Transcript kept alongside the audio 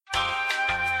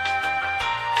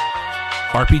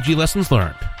RPG lessons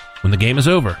learned. When the game is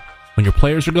over, when your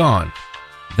players are gone,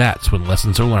 that's when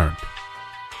lessons are learned.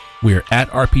 We are at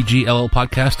RPGLL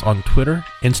Podcast on Twitter,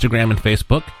 Instagram, and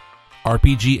Facebook,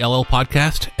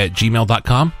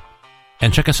 rpgllpodcast@gmail.com,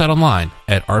 and check us out online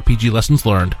at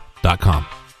rpglessonslearned.com.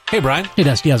 Hey, Brian. Hey,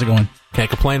 Dusty. How's it going? Can't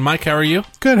complain. Mike, how are you?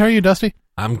 Good. How are you, Dusty?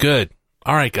 I'm good.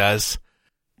 All right, guys.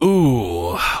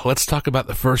 Ooh, let's talk about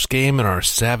the first game in our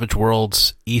Savage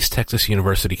Worlds East Texas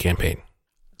University campaign.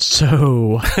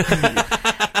 So,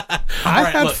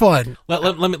 I had fun.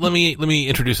 Let me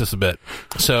introduce this a bit.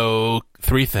 So,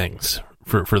 3 things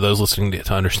for those listening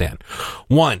to understand.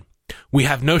 1, we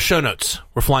have no show notes.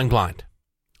 We're flying blind.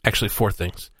 Actually, 4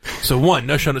 things. So 1,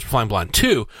 no show notes, we're flying blind.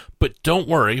 2, but don't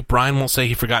worry, Brian won't say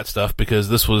he forgot stuff because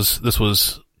this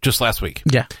was just last week.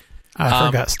 yeah. I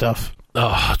forgot stuff.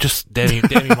 Oh, just damn you,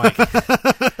 Mike.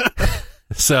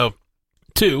 So,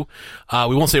 2,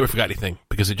 we won't say we forgot anything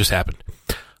because it just happened.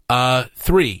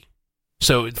 3,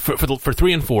 so for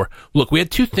 3 and 4, look, we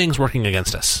had 2 things working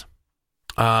against us.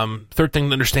 Third thing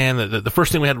to understand, that the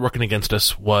first thing we had working against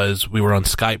us was we were on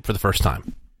Skype for the first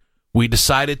time. We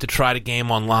decided to try the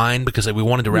game online because we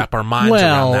wanted to wrap our minds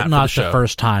around that for the not show. the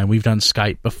first time. We've done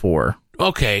Skype before.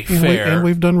 Okay, fair. And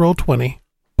we've done Roll20.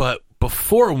 But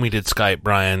before when we did Skype,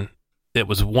 Brian, it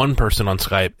was one person on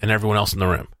Skype and everyone else in the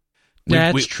room.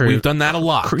 That's true. We've done that a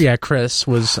lot. Yeah, Chris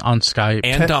was on Skype.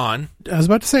 And Dawn. I was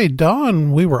about to say,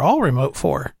 Dawn, we were all remote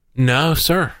for. No,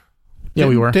 sir. Yeah,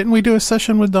 we were. Didn't we do a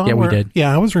session with Dawn? Yeah, we did.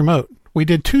 Yeah, I was remote. We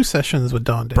did 2 sessions with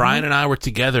Dawn. Brian and I were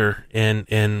together in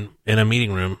a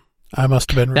meeting room. I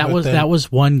must have been remote. That was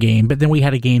one game, but then we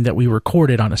had a game that we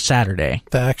recorded on a Saturday.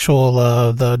 The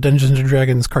actual the Dungeons and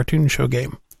Dragons cartoon show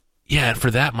game. Yeah, and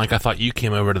for that, Mike, I thought you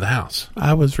came over to the house.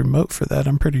 I was remote for that,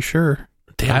 I'm pretty sure.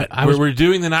 Damn it. We're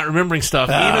doing the not remembering stuff,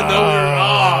 even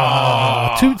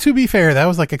though we were... To be fair, that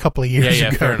was like a couple of years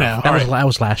ago now. That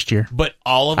was last year. But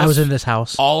all of us... I was in this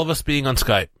house. All of us being on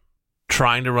Skype,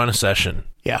 trying to run a session.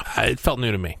 Yeah. It felt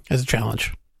new to me. As a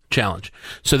challenge.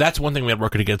 So that's one thing we had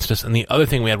working against us. And the other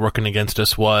thing we had working against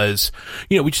us was,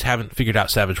 we just haven't figured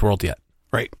out Savage World yet.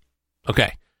 Right.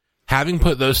 Okay. Having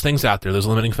put those things out there, those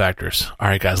limiting factors. All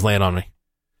right, guys, lay it on me.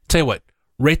 Tell you what,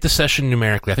 rate the session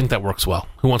numerically. I think that works well.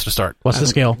 Who wants to start? What's the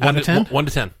scale? 1 to 10? 1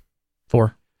 to 10.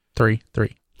 4, 3,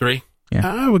 3. 3? Yeah.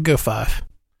 I would go 5.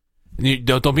 You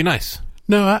don't be nice.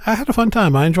 No, I had a fun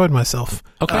time. I enjoyed myself.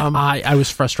 Okay. I was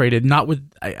frustrated.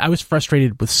 I was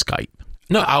frustrated with Skype.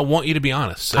 No, I want you to be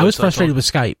honest. So I was frustrated with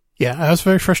Skype. Yeah, I was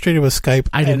very frustrated with Skype.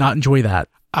 I did not enjoy that.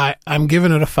 I'm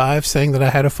giving it a 5, saying that I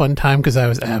had a fun time because I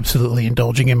was absolutely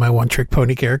indulging in my one-trick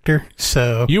pony character.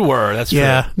 So you were. That's true.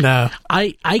 Yeah, no.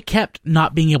 I kept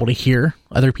not being able to hear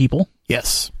other people.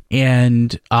 Yes.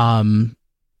 And I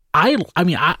am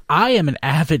an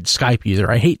avid Skype user.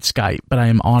 I hate Skype, but I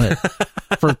am on it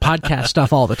for podcast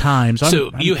stuff all the time.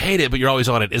 So you hate it, but you're always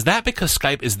on it. Is that because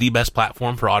Skype is the best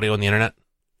platform for audio on the internet?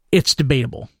 It's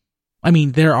debatable. I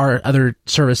mean, there are other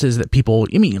services that people,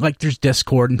 like there's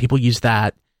Discord and people use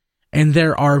that. And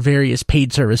there are various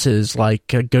paid services like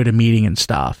GoToMeeting and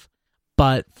stuff.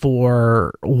 But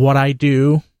for what I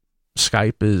do,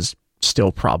 Skype is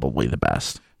still probably the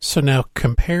best. So now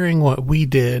comparing what we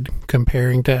did,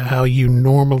 comparing to how you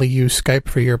normally use Skype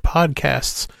for your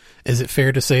podcasts, is it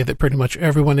fair to say that pretty much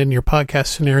everyone in your podcast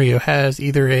scenario has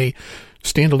either a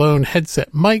standalone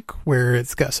headset mic where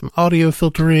it's got some audio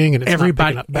filtering and it's not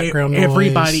picking up background noise?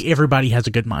 Everybody has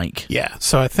a good mic. Yeah.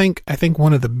 So I think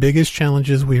one of the biggest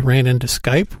challenges we ran into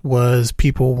Skype was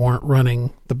people weren't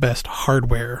running the best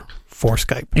hardware for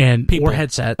Skype. And people, or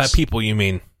headsets. By people, you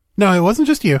mean? No, it wasn't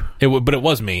just you. But it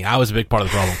was me. I was a big part of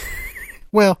the problem.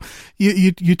 Well,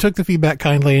 you took the feedback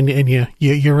kindly and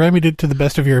you remedied it to the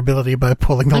best of your ability by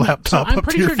pulling the laptop up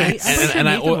to your face. And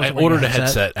I ordered a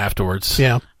headset afterwards.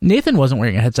 Yeah. Nathan wasn't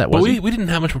wearing a headset, was he? We didn't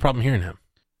have much of a problem hearing him.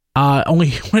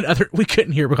 Only when we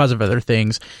couldn't hear because of other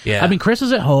things. Yeah. I mean, Chris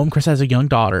is at home. Chris has a young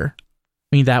daughter.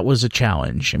 I mean, that was a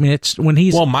challenge. I mean, it's when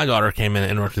he's... Well, my daughter came in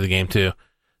and interrupted the game too.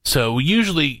 So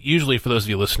usually for those of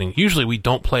you listening, we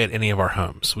don't play at any of our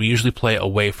homes. We usually play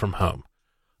away from home.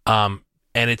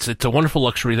 And it's a wonderful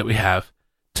luxury that we have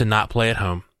to not play at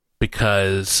home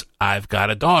because I've got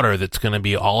a daughter that's going to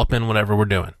be all up in whatever we're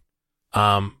doing.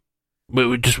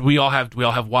 We all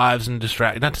have wives and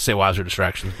not to say wives are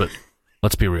distractions, but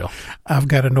let's be real. I've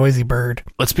got a noisy bird.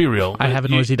 Let's be real. I have a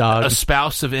noisy dog. A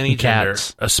spouse of any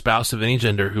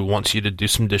gender who wants you to do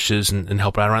some dishes and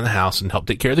help out around the house and help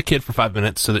take care of the kid for 5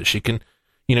 minutes so that she can,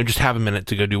 just have a minute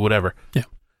to go do whatever. Yeah.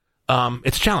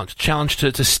 It's a challenge. Challenge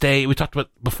to stay. We talked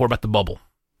before about the bubble.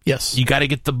 Yes. You got to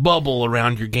get the bubble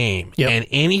around your game. Yep. And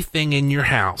anything in your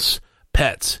house,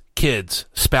 pets, kids,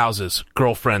 spouses,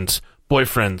 girlfriends,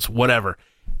 boyfriends, whatever.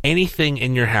 Anything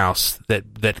in your house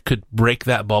that could break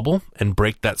that bubble and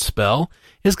break that spell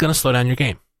is going to slow down your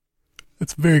game.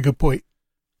 That's a very good point.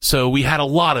 So we had a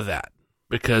lot of that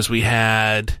because we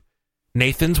had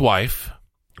Nathan's wife,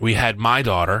 we had my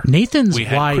daughter. Nathan's we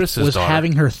had wife Chris's was daughter.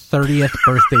 having her 30th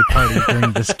birthday party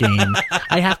during this game.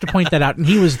 I have to point that out, and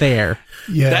he was there.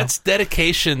 Yeah. That's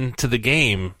dedication to the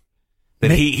game. That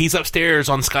he's upstairs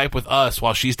on Skype with us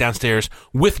while she's downstairs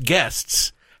with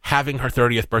guests having her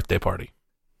 30th birthday party.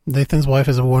 Nathan's wife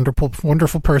is a wonderful,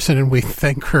 wonderful person, and we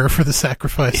thank her for the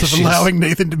sacrifice of allowing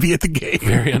Nathan to be at the game.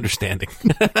 Very understanding.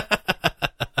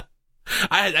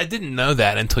 I didn't know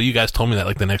that until you guys told me that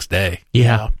like the next day.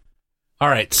 Yeah. All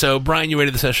right, so Brian, you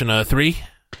rated the session 3?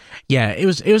 Yeah, it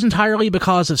was entirely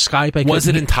because of Skype. Was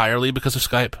it entirely because of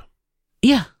Skype?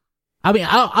 Yeah. I mean,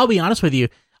 I'll be honest with you.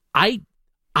 I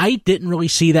didn't really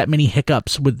see that many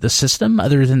hiccups with the system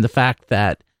other than the fact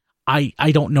that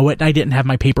I don't know it. I didn't have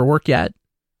my paperwork yet.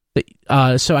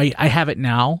 So I have it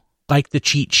now, like the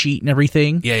cheat sheet and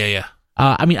everything. Yeah.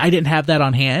 I mean, I didn't have that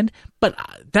on hand, but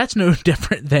that's no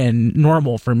different than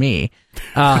normal for me.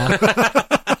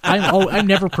 I'm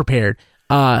never prepared.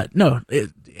 I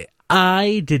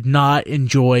did not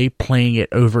enjoy playing it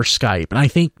over Skype. And I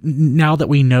think now that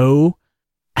we know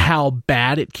how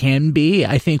bad it can be,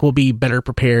 I think we'll be better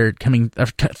prepared coming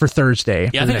for Thursday.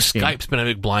 Yeah, I think Skype's been a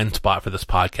big blind spot for this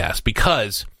podcast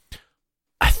because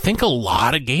I think a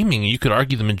lot of gaming, you could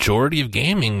argue the majority of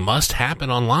gaming must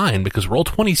happen online because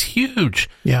Roll20 is huge.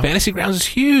 Yeah. Fantasy Grounds is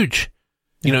huge.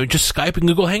 You know, just Skype and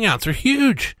Google Hangouts are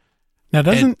huge. Now,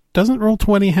 doesn't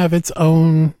Roll20 have its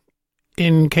own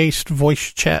encased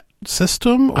voice chat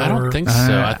system? Or? I don't think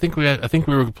so. I think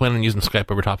we were planning on using Skype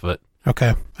over top of it.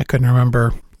 Okay, I couldn't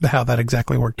remember how that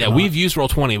exactly worked. Yeah, we've used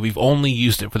Roll20. We've only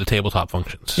used it for the tabletop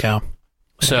functions. Yeah.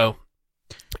 So,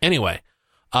 anyway,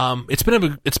 it's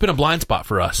been a blind spot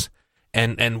for us,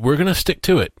 and we're gonna stick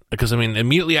to it because I mean,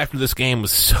 immediately after this game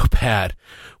was so bad,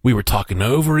 we were talking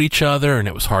over each other, and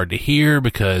it was hard to hear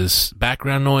because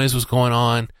background noise was going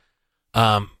on.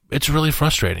 It's really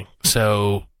frustrating.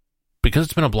 So, because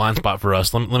it's been a blind spot for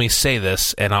us, let me say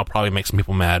this, and I'll probably make some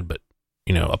people mad, but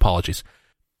apologies.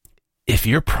 If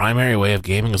your primary way of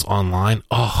gaming is online,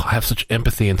 I have such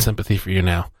empathy and sympathy for you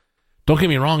now. Don't get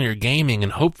me wrong, you're gaming,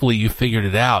 and hopefully you figured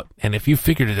it out. And if you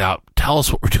figured it out, tell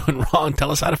us what we're doing wrong.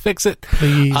 Tell us how to fix it.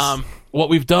 Please. What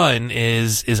we've done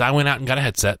is I went out and got a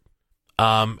headset.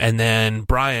 And then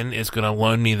Brian is going to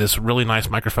loan me this really nice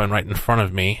microphone right in front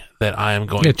of me that I am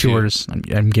going to... It's yours.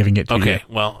 I'm giving it to you. Okay,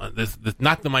 well, this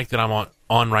not the mic that I'm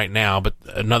on right now, but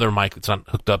another mic that's not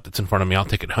hooked up that's in front of me. I'll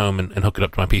take it home and hook it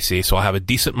up to my PC, so I'll have a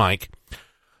decent mic.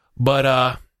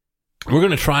 But we're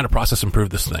going to try to process improve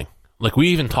this thing. Like, we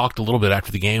even talked a little bit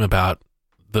after the game about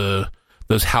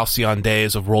those halcyon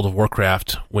days of World of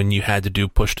Warcraft when you had to do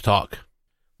push-to-talk.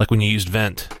 Like when you used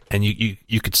Vent, and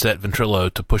you could set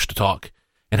Ventrilo to push-to-talk,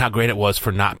 and how great it was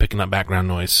for not picking up background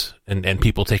noise and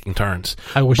people taking turns.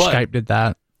 I wish Skype did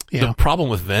that. Yeah. The problem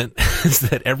with Vent is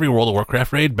that every World of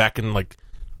Warcraft raid back in like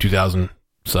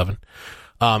 2007,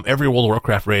 every World of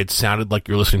Warcraft raid sounded like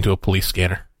you're listening to a police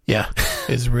scanner. Yeah,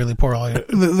 it's really poor audio.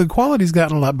 The quality's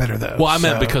gotten a lot better though. Well, I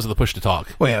meant because of the push to talk.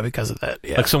 Well, yeah, because of that.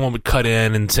 Yeah, like someone would cut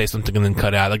in and say something and then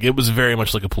cut out. Like it was very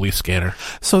much like a police scanner.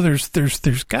 So there's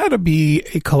got to be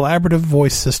a collaborative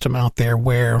voice system out there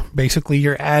where basically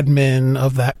you're admin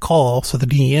of that call. So the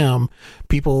DM,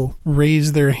 people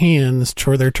raise their hands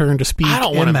for their turn to speak. I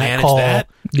don't want to manage that.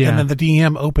 Yeah. And then the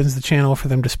DM opens the channel for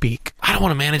them to speak. I don't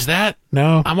want to manage that.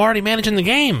 No. I'm already managing the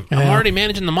game. Yeah. I'm already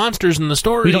managing the monsters and the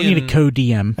story. We don't need a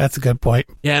co-DM. That's a good point.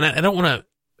 Yeah, and I don't want to...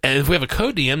 And if we have a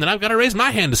co-DM, then I've got to raise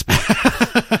my hand to speak.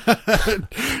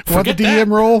 What the DM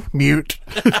role? Mute.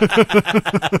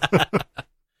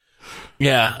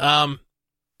 Yeah.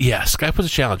 Yeah, Skype was a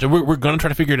challenge. We're going to try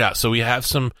to figure it out. So we have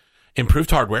some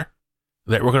improved hardware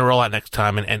that we're going to roll out next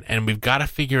time, and we've got to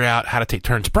figure out how to take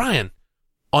turns. Brian,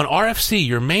 on RFC,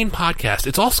 your main podcast,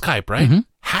 it's all Skype, right? Mm-hmm.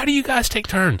 How do you guys take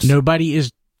turns? Nobody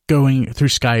is going through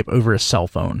Skype over a cell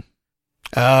phone.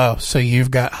 Oh, so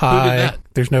you've got high.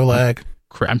 There's no lag.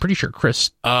 I'm pretty sure Chris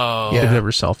did Yeah. it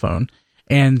over cell phone.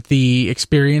 And the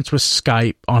experience with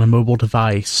Skype on a mobile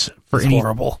device for It's anything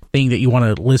horrible. that you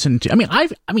want to listen to. I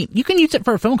mean, you can use it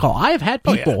for a phone call. I have had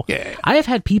people. Yeah. I have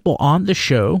had people on the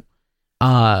show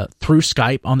through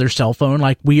Skype on their cell phone.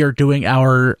 Like we are doing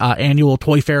our annual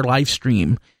Toy Fair live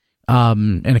stream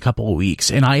in a couple of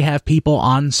weeks, and I have people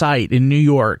on site in New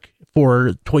York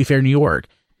for Toy Fair New York,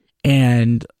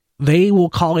 and they will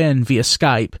call in via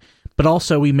Skype. But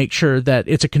also, we make sure that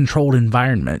it's a controlled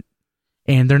environment,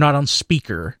 and they're not on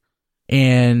speaker,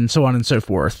 and so on and so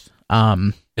forth.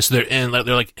 So they're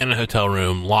like in a hotel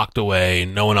room, locked away,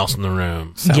 no one else in the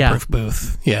room. Soundproof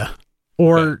booth. Yeah.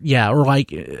 Or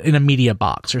like in a media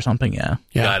box or something. Yeah.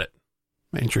 Got it.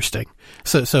 Interesting.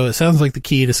 So it sounds like the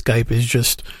key to Skype is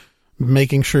just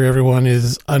making sure everyone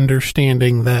is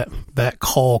understanding that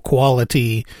call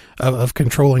quality of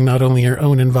controlling not only your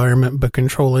own environment, but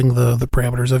controlling the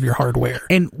parameters of your hardware.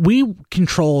 And we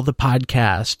control the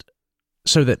podcast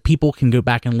so that people can go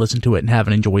back and listen to it and have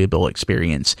an enjoyable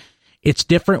experience. It's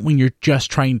different when you're just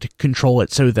trying to control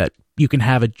it so that you can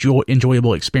have a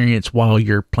enjoyable experience while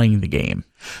you're playing the game.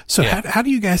 So how do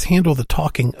you guys handle the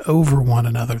talking over one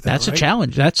another? That's a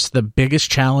challenge. That's the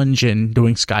biggest challenge in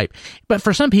doing Skype. But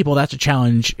for some people, that's a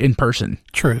challenge in person.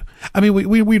 True. I mean,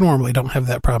 we normally don't have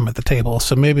that problem at the table.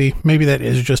 So maybe that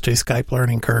is just a Skype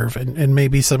learning curve. And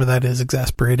maybe some of that is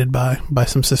exasperated by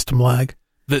some system lag.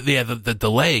 The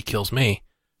delay kills me.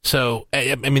 So,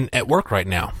 I mean, at work right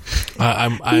now,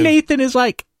 I'm Nathan is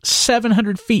like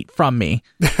 700 feet from me.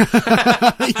 Over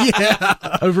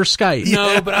Skype.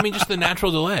 No, but I mean, just the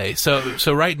natural delay.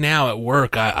 So right now at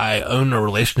work, I own a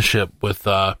relationship with,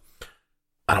 I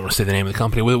don't want to say the name of the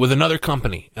company, with another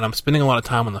company, and I'm spending a lot of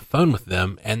time on the phone with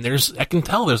them, and I can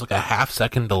tell there's like a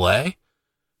half-second delay.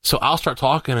 So I'll start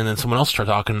talking, and then someone else start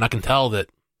talking, and I can tell that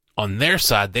on their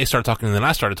side, they started talking, and then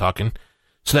I started talking.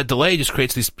 So that delay just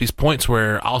creates these points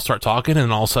where I'll start talking,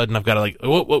 and all of a sudden I've got to like,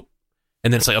 whoa.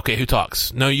 And then it's like, okay, who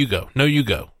talks? No, you go.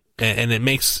 And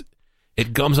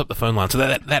it gums up the phone line. So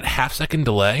that half-second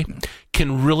delay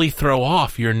can really throw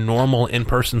off your normal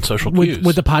in-person social cues.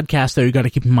 With the podcast, though, you got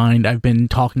to keep in mind, I've been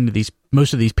talking to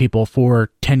most of these people for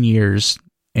 10 years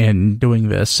and doing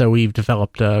this, so we've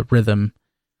developed a rhythm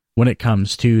when it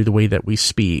comes to the way that we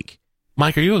speak.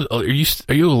 Mike, are you a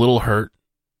little hurt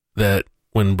that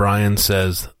when Brian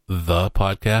says the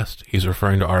podcast, he's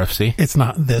referring to RFC? It's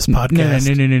not this podcast.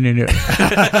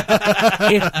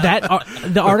 No.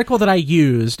 The article that I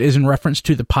used is in reference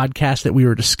to the podcast that we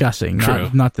were discussing,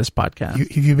 not this podcast.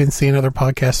 Have you been seeing other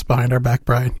podcasts behind our back,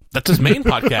 Brian? That's his main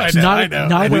podcast. I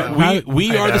know.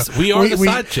 We are the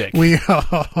side chick.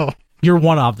 You're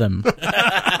one of them.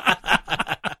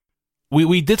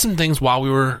 We did some things while we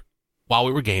were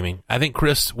gaming. I think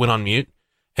Chris went on mute,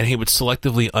 and he would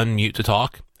selectively unmute to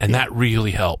talk, and that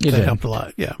really helped. That helped a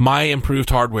lot, yeah. My improved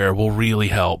hardware will really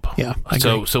help. Yeah,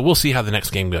 So we'll see how the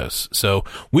next game goes. So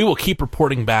we will keep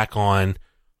reporting back on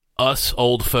us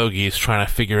old fogies trying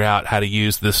to figure out how to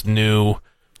use this new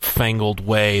fangled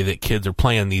way that kids are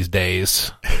playing these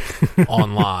days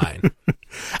online.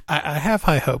 I have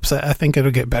high hopes. I think it'll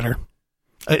get better.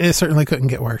 It certainly couldn't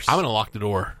get worse. I'm going to lock the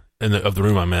door of the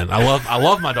room I'm in. I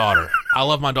love my daughter. I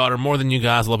love my daughter more than you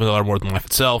guys. I love my daughter more than life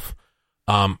itself.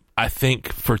 I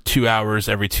think for 2 hours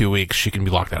every 2 weeks, she can be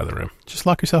locked out of the room. Just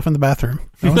lock yourself in the bathroom.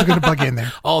 No one's going to bug you in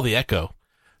there. All the echo.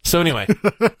 So anyway,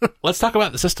 let's talk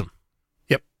about the system.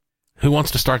 Yep. Who wants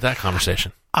to start that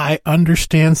conversation? I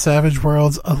understand Savage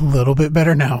Worlds a little bit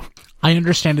better now. I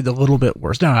understand it a little bit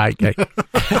worse. No, I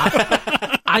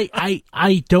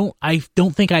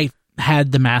don't think I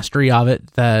had the mastery of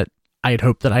it that I had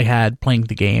hoped that I had playing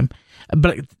the game,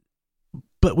 but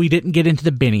we didn't get into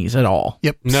the bennies at all.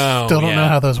 Yep. No. Still don't know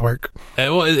how those work.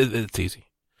 Well, it's easy.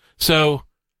 So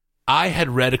I had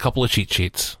read a couple of cheat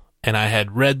sheets, and I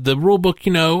had read the rule book.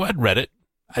 I'd read it.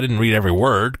 I didn't read every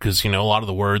word because, a lot of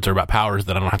the words are about powers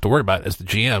that I don't have to worry about as the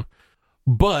GM.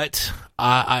 But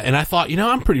I thought,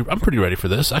 I'm pretty ready for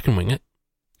this. I can wing it.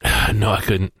 No, I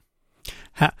couldn't.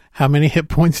 How many hit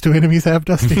points do enemies have,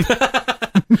 Dusty?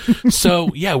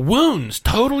 So, wounds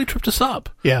totally tripped us up.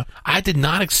 Yeah. I did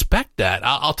not expect that.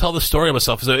 I'll tell the story of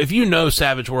myself. So if you know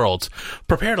Savage Worlds,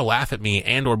 prepare to laugh at me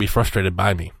and or be frustrated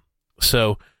by me.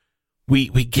 So we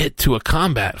get to a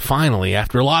combat finally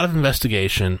after a lot of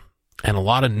investigation and a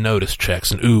lot of notice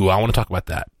checks. And I want to talk about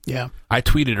that. Yeah. I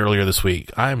tweeted earlier this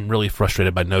week, I'm really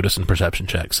frustrated by notice and perception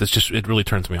checks. It really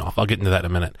turns me off. I'll get into that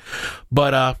in a minute.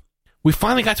 But we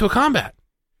finally got to a combat.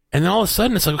 And then all of a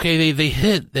sudden, it's like, okay, they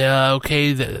hit.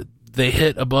 They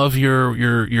hit above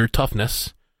your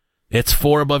toughness. It's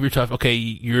 4 above your tough. Okay,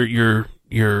 you're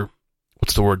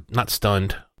what's the word? Not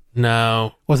stunned.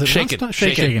 No. Was it shaken?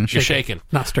 Shaken. You're shaken.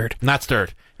 Not stirred. Not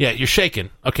stirred. Yeah, you're shaken.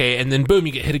 Okay, and then boom,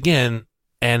 you get hit again,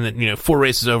 and then 4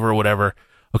 races over or whatever.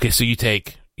 Okay, so you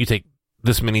take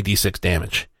this many D6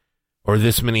 damage, or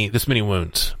this many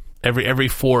wounds. Every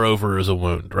 4 over is a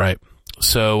wound, right?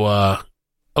 So.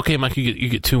 Okay, Mike, you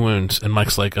get 2 wounds. And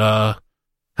Mike's like, how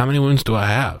many wounds do I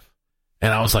have?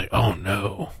 And I was like, oh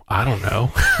no, I don't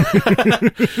know.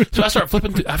 So I start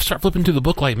flipping through the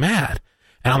book like mad.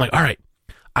 And I'm like, all right,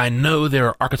 I know there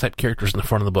are archetype characters in the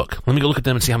front of the book. Let me go look at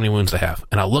them and see how many wounds they have.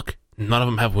 And I look, none of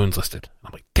them have wounds listed.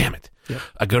 I'm like, damn it. Yep.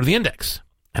 I go to the index.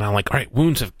 And I'm like, all right,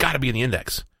 wounds have got to be in the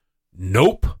index.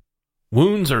 Nope.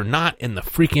 Wounds are not in the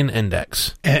freaking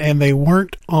index. And they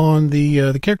weren't on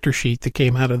the character sheet that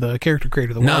came out of the character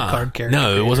creator, the wildcard character. No,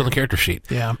 creator. it wasn't on the character sheet.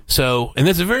 Yeah. So, and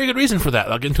there's a very good reason for that.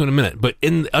 I'll get into it in a minute. But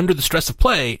under the stress of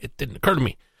play, it didn't occur to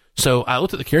me. So I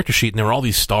looked at the character sheet, and there were all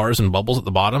these stars and bubbles at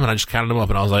the bottom, and I just counted them up,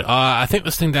 and I was like, I think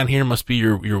this thing down here must be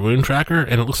your wound tracker,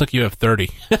 and it looks like you have 30.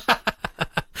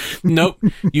 Nope,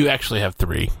 you actually have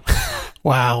 3.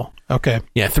 Wow. Okay.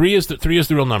 Yeah, 3 is the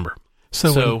real number.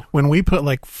 So when we put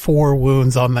like 4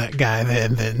 wounds on that guy,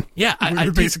 then yeah, we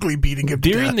were basically beating him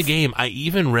during to death. the game. I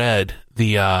even read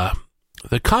the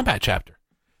combat chapter,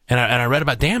 and I read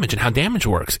about damage and how damage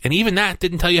works, and even that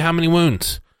didn't tell you how many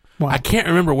wounds. Wow. I can't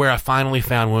remember where I finally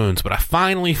found wounds, but I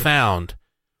finally found.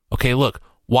 Okay, look,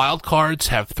 wild cards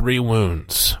have 3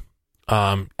 wounds.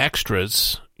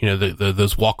 Extras,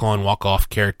 those walk on, walk off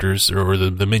characters, or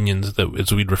the minions,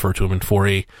 as we'd refer to them in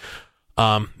 4E.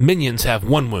 Minions have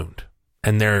 1 wound,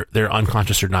 and they're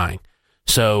unconscious or dying.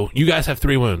 So you guys have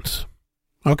 3 wounds.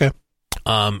 Okay.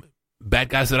 Bad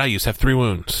guys that I use have 3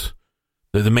 wounds.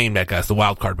 They're the main bad guys, the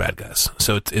wild card bad guys.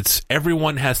 So it's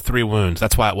everyone has 3 wounds.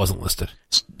 That's why it wasn't listed.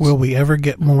 Will we ever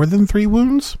get more than 3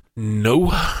 wounds?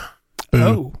 No.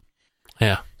 Oh.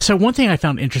 Yeah. So one thing I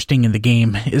found interesting in the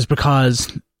game is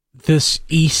because this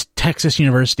East Texas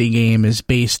University game is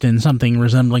based in something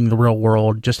resembling the real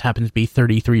world, just happens to be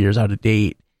 33 years out of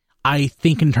date. I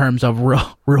think in terms of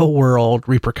real world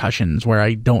repercussions, where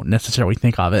I don't necessarily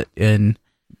think of it in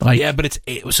like. Yeah, but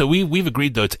we've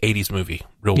agreed though it's 80s movie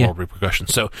real world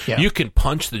repercussions. So you can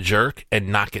punch the jerk and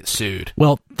not get sued.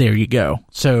 Well, there you go.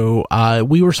 So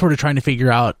we were sort of trying to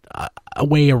figure out a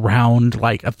way around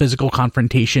like a physical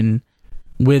confrontation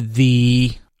with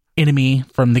the enemy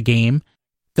from the game,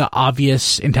 the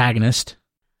obvious antagonist,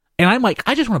 and I'm like,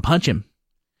 I just want to punch him.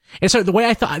 And so the way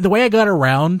I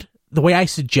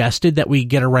suggested that we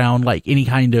get around like any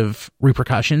kind of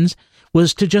repercussions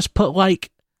was to just put like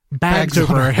bags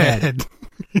over our head.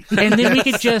 And then we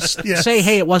could just say,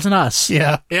 hey, it wasn't us.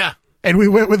 Yeah. Yeah. And we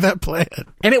went with that plan.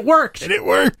 And it worked. And it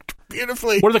worked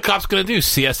beautifully. What are the cops going to do?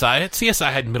 CSI it?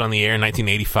 CSI hadn't been on the air in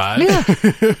 1985. Yeah.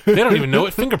 They don't even know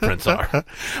what fingerprints are.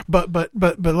 But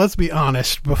let's be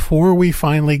honest. Before we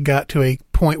finally got to a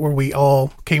point where we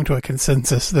all came to a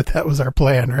consensus that was our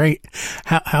plan, right?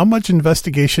 How much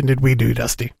investigation did we do,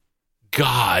 Dusty?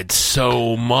 God,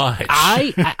 so much.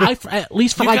 I at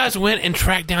least for you guys went and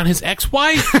tracked down his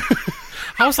ex-wife.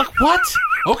 I was like, what?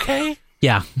 Okay.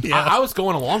 Yeah. I was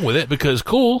going along with it because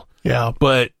cool. Yeah.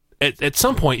 But at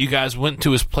some point, you guys went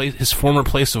to his former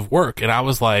place of work, and I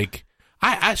was like,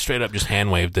 I straight up just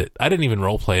hand waved it. I didn't even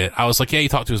role play it. I was like, yeah, you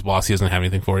talked to his boss. He doesn't have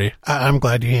anything for you. I'm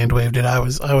glad you hand waved it. I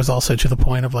was also to the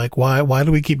point of like, why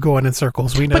do we keep going in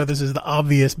circles? We know this is the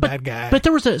obvious bad guy. But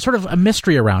there was a sort of a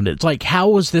mystery around it. It's like, how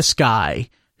was this guy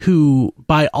who,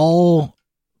 by all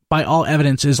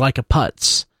evidence, is like a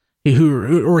putz,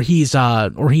 or he's.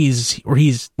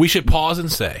 We should pause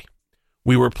and say,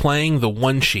 we were playing the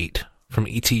one sheet from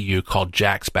ETU called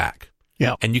Jack's Back.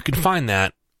 Yeah, and you can find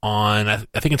that on, I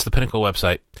think it's the Pinnacle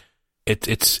website.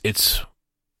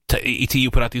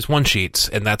 ETU put out these one sheets,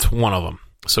 and that's one of them.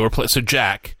 So so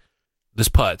Jack, this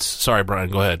putz. Sorry, Brian,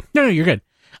 go ahead. No, you're good.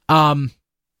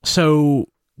 So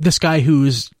this guy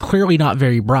who's clearly not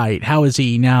very bright, how is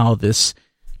he now this,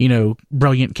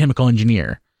 brilliant chemical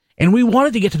engineer? And we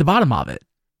wanted to get to the bottom of it,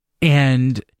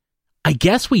 and I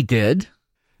guess we did.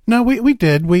 No, we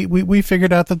did. We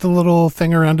figured out that the little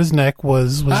thing around his neck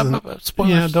was spoilers.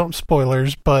 Yeah, don't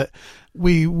spoilers, but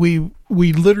we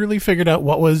literally figured out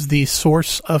what was the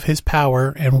source of his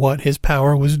power and what his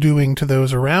power was doing to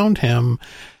those around him.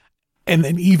 And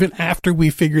then even after we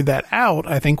figured that out,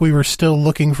 I think we were still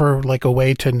looking for like a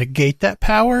way to negate that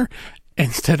power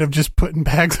instead of just putting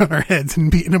bags on our heads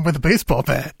and beating them with a baseball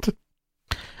bat.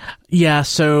 Yeah,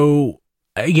 so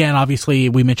again, obviously,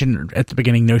 we mentioned at the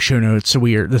beginning no show notes, so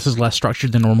this is less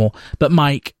structured than normal. But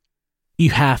Mike, you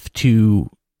have to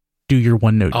do your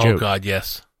one note joke. Oh God,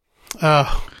 yes. Can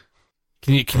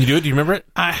you do it? Do you remember it?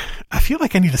 I feel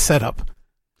like I need a setup.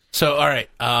 So all right,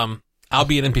 I'll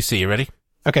be an NPC. You ready?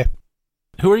 Okay.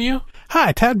 Who are you?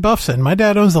 Hi, Tad Buffson. My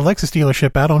dad owns the Lexus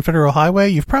dealership out on Federal Highway.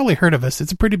 You've probably heard of us.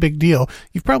 It's a pretty big deal.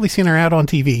 You've probably seen our ad on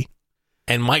TV.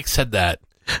 And Mike said that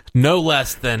no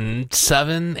less than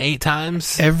 7-8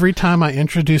 times. Every time I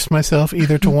introduced myself,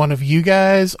 either to one of you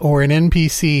guys or an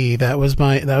NPC, that was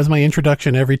my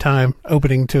introduction every time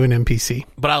opening to an NPC.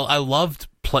 But I loved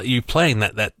you playing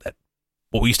that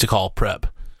what we used to call prep.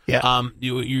 Yeah.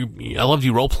 I loved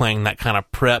you role playing that kind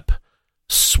of prep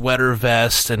sweater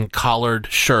vest and collared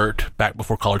shirt back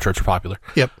before collared shirts were popular.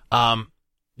 Yep.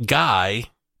 Guy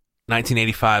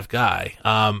 1985 guy.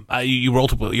 You role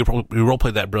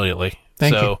played that brilliantly.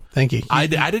 Thank you. I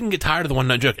didn't get tired of the one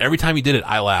note joke. Every time you did it,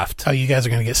 I laughed. Oh, you guys are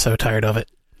going to get so tired of it.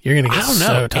 You're going to get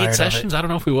so tired 8 sessions? of it. I don't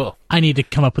know if we will. I need to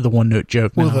come up with a one note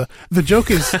joke. Well, now. the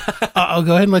joke is, I'll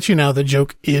go ahead and let you know, the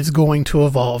joke is going to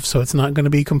evolve, so it's not going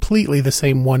to be completely the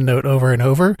same one note over and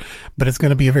over, but it's going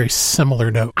to be a very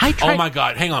similar note. Oh my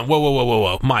God. Hang on.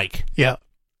 Whoa. Mike. Yeah.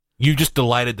 You just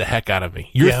delighted the heck out of me.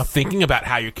 You're thinking about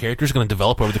how your character is going to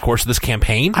develop over the course of this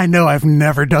campaign? I know, I've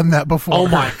never done that before. Oh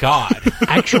my God.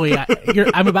 Actually,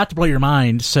 I'm about to blow your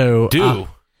mind. So,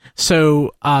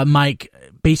 Mike,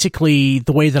 basically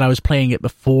the way that I was playing it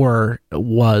before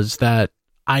was that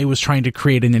I was trying to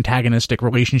create an antagonistic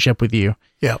relationship with you.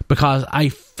 Yeah. Because I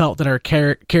felt that our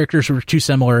characters were too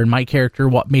similar, and my character,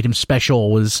 what made him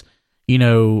special was,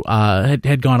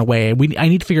 had gone away. We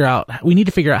need to figure out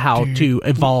how to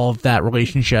evolve that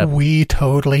relationship. We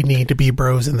totally need to be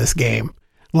bros in this game.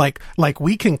 Like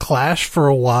we can clash for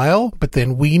a while, but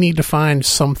then we need to find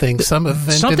some event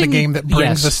in the game that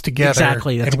brings us together,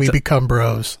 exactly, and we become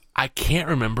bros. I can't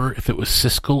remember if it was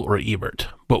Siskel or Ebert,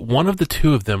 but one of the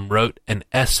two of them wrote an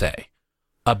essay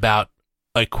about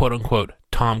a quote-unquote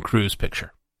Tom Cruise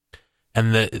picture.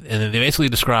 And they basically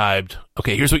described,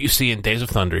 okay, here's what you see in Days of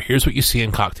Thunder, here's what you see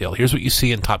in Cocktail, here's what you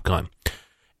see in Top Gun.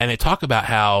 And they talk about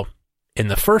how in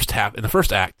the first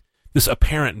act, this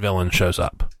apparent villain shows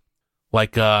up.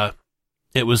 Like,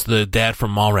 it was the dad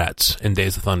from Mallrats in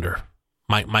Days of Thunder.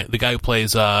 The guy who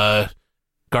plays Guardians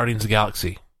of the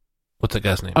Galaxy. What's that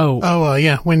guy's name?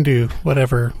 Yeah, Windu,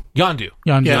 whatever. Yondu.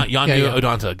 Yeah.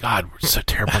 Odonta. God, we're so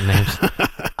terrible at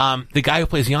names. The guy who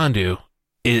plays Yondu,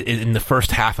 in the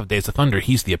first half of Days of Thunder,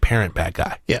 he's the apparent bad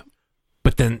guy. Yeah.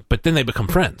 But then they become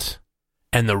friends.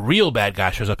 And the real bad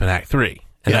guy shows up in Act 3.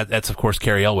 And that's, of course,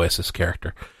 Cary Elwes'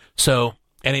 character. So,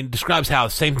 and he describes how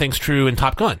the same thing's true in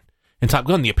Top Gun. In Top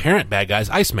Gun, the apparent bad guy is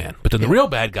Iceman, but then the real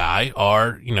bad guy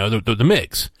are, the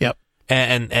MiGs. Yep.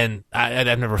 And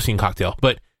I've never seen Cocktail,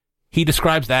 but he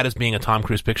describes that as being a Tom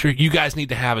Cruise picture. You guys need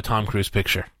to have a Tom Cruise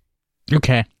picture.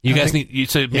 Okay.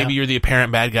 Maybe you're the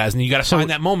apparent bad guys, and you got to find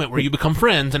that moment where you become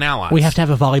friends and allies. We have to have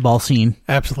a volleyball scene.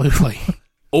 Absolutely.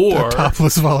 Or the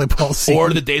topless volleyball scene. Or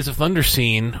the Days of Thunder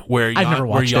scene where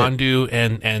Yondu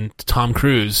and Tom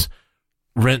Cruise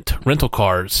rent rental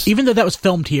cars. Even though that was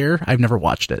filmed here, I've never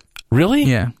watched it. Really?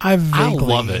 Yeah. I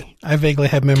love it. I vaguely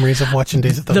have memories of watching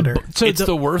Days of Thunder. It's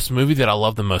the worst movie that I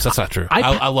love the most. That's not true.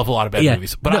 I love a lot of bad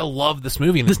movies, but I love this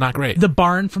movie, and it's not great. The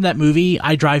barn from that movie,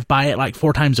 I drive by it like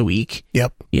 4 times a week.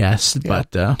 Yep. Yes,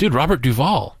 but... Dude, Robert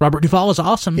Duvall. Robert Duvall is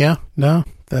awesome. Yeah, no,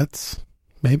 that's...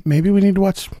 Maybe we need to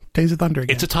watch Days of Thunder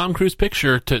again. It's a Tom Cruise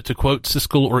picture, to quote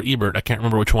Siskel or Ebert. I can't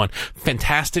remember which one.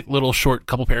 Fantastic little short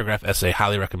couple paragraph essay.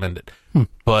 Highly recommend it.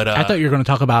 But I thought you were going to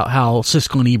talk about how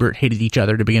Siskel and Ebert hated each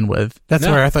other to begin with. That's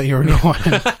where I thought you were going.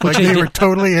 Like they were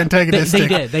totally antagonistic. They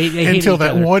did. They until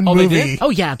that one movie. They did?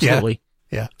 Oh, yeah, absolutely.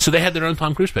 Yeah. So they had their own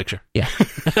Tom Cruise picture. Yeah.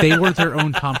 They were their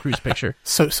own Tom Cruise picture.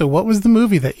 So what was the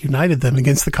movie that united them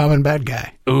against the common bad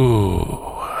guy?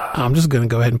 Ooh. I'm just going to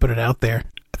go ahead and put it out there.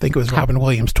 I think it was Robin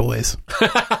Williams Toys.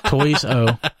 Toys?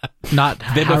 Oh. Not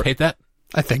They both hate that?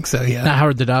 I think so, yeah. Not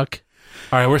Howard the Duck?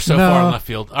 All right, we're so far on left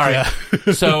field. All right.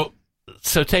 Yeah. So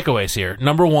takeaways here.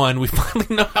 Number 1, we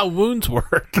finally know how wounds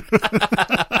work.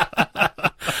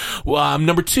 Well,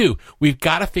 number 2, we've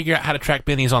got to figure out how to track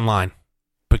bennies online,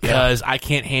 because I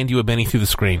can't hand you a benny through the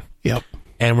screen. Yep.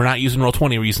 And we're not using Roll20,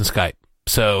 we're using Skype.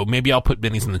 So maybe I'll put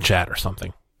bennies in the chat or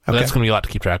something. But that's going to be a lot to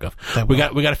keep track of. We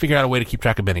got to figure out a way to keep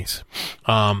track of bennies.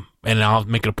 And I'll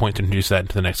make it a point to introduce that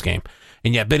into the next game.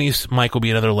 And yeah, bennies, Mike, will be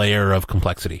another layer of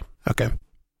complexity. Okay.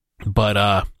 But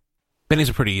bennies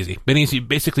are pretty easy. Bennies,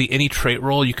 basically any trait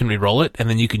roll, you can re-roll it, and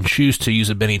then you can choose to use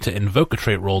a benny to invoke a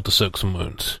trait roll to soak some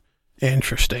wounds.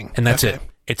 Interesting. And that's it.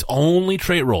 It's only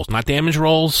trait rolls, not damage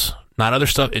rolls, not other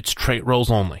stuff. It's trait rolls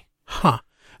only. Huh.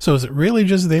 So is it really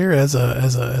just there as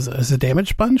a damage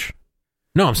sponge?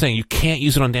 No, I'm saying you can't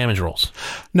use it on damage rolls.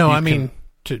 No, I mean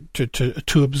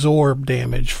to absorb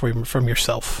damage from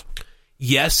yourself.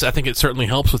 Yes, I think it certainly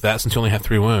helps with that since you only have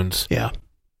 3 wounds. Yeah.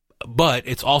 But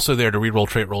it's also there to reroll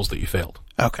trait rolls that you failed.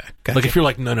 Okay. Gotcha. Like if you're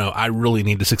like, no, I really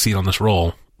need to succeed on this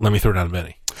roll, let me throw down a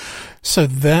benny. So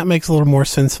that makes a little more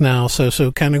sense now.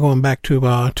 So kind of going back to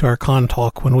our con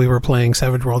talk when we were playing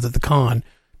Savage Worlds at the con,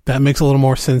 that makes a little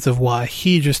more sense of why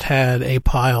he just had a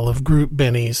pile of group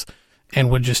bennies and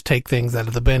would just take things out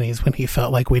of the bennies when he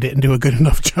felt like we didn't do a good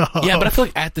enough job. Yeah, but I feel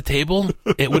like at the table,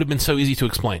 it would have been so easy to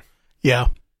explain. Yeah.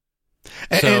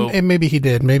 And maybe he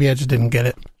did. Maybe I just didn't get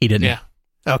it. He didn't. Yeah.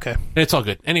 Okay. It's all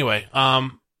good. Anyway,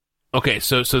 okay,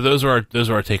 so those are our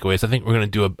takeaways. I think we're gonna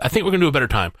do a better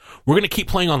time. We're gonna keep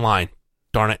playing online.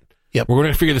 Darn it. Yep. We're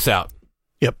going to figure this out.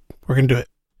 Yep. We're going to do it.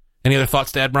 Any other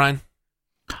thoughts to add, Brian?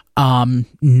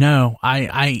 No,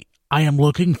 I am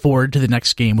looking forward to the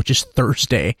next game, which is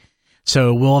Thursday.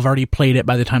 So we'll have already played it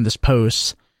by the time this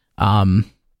posts. And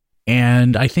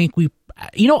I think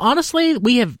honestly,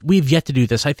 we've yet to do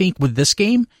this. I think with this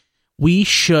game, we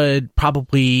should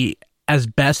probably, as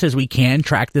best as we can,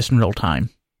 track this in real time.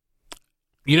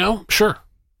 Sure.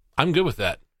 I'm good with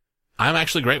that. I'm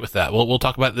actually great with that. We'll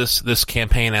talk about this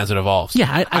campaign as it evolves.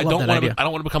 Yeah, I love that idea. I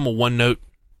don't want to become a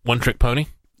one-trick pony.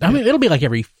 I mean, it'll be like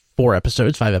every 4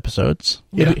 episodes, 5 episodes.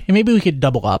 Yeah. Maybe we could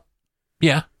double up.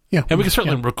 Yeah. Yeah. And we can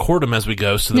certainly record them as we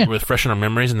go so that we're fresh in our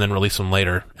memories and then release them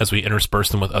later as we intersperse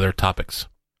them with other topics.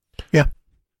 Yeah.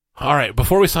 All right.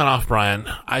 Before we sign off, Brian,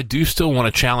 I do still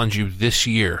want to challenge you this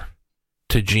year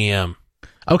to GM.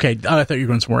 Okay. Oh, I thought you were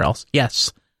going somewhere else.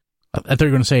 Yes. I thought you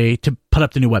were going to say to put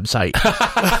up the new website.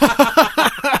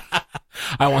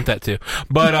 I want that too.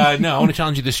 But no, I want to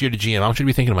challenge you this year to GM. I want you to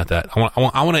be thinking about that.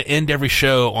 I want to end every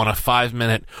show on a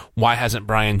 5-minute why hasn't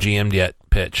Brian GM'd yet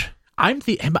pitch.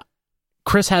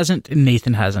 Chris hasn't and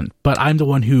Nathan hasn't, but I'm the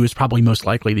one who is probably most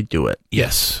likely to do it.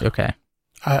 Yes. Okay.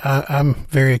 I'm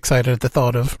very excited at the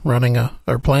thought of playing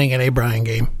an Brian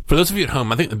game. For those of you at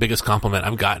home, I think the biggest compliment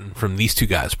I've gotten from these two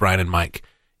guys, Brian and Mike,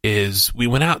 is we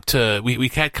went out to, we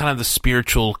had kind of the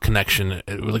spiritual connection.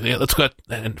 We're like, yeah, let's go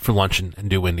out for lunch and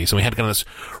do Wendy's. And we had kind of this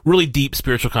really deep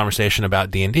spiritual conversation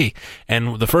about D&D. And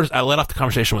I led off the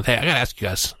conversation with, hey, I got to ask you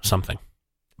guys something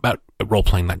about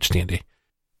role-playing, not just D&D.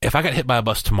 If I got hit by a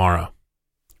bus tomorrow,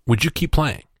 would you keep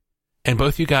playing? And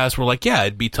both you guys were like, yeah,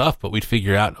 it'd be tough, but we'd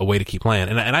figure out a way to keep playing.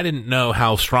 And I didn't know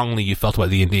how strongly you felt about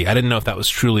D&D. I didn't know if that was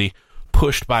truly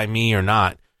pushed by me or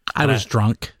not. I was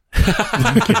drunk.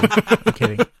 I'm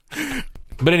kidding.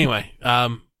 But anyway,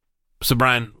 so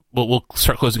Brian, we'll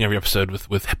start closing every episode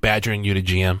with badgering you to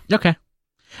GM. Okay.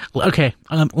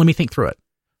 Let me think through it.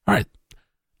 All right.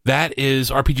 That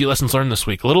is RPG Lessons Learned this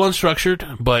week. A little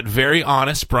unstructured, but very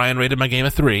honest. Brian rated my game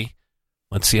a 3.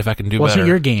 Let's see if I can do better. Wasn't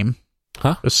your game.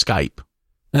 Huh? It was Skype.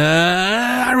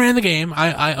 I ran the game.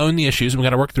 I own the issues, and we got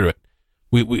to work through it.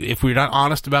 If we're not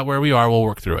honest about where we are, we'll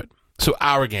work through it. So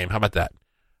our game, how about that?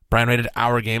 Brian rated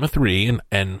our game a 3,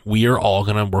 and we are all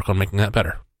going to work on making that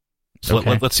better. So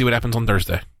okay. let's see what happens on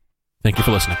Thursday. Thank you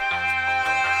for listening.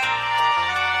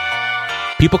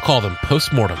 People call them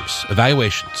postmortems,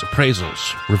 evaluations,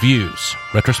 appraisals, reviews,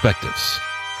 retrospectives.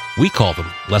 We call them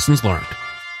lessons learned,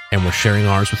 and we're sharing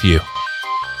ours with you.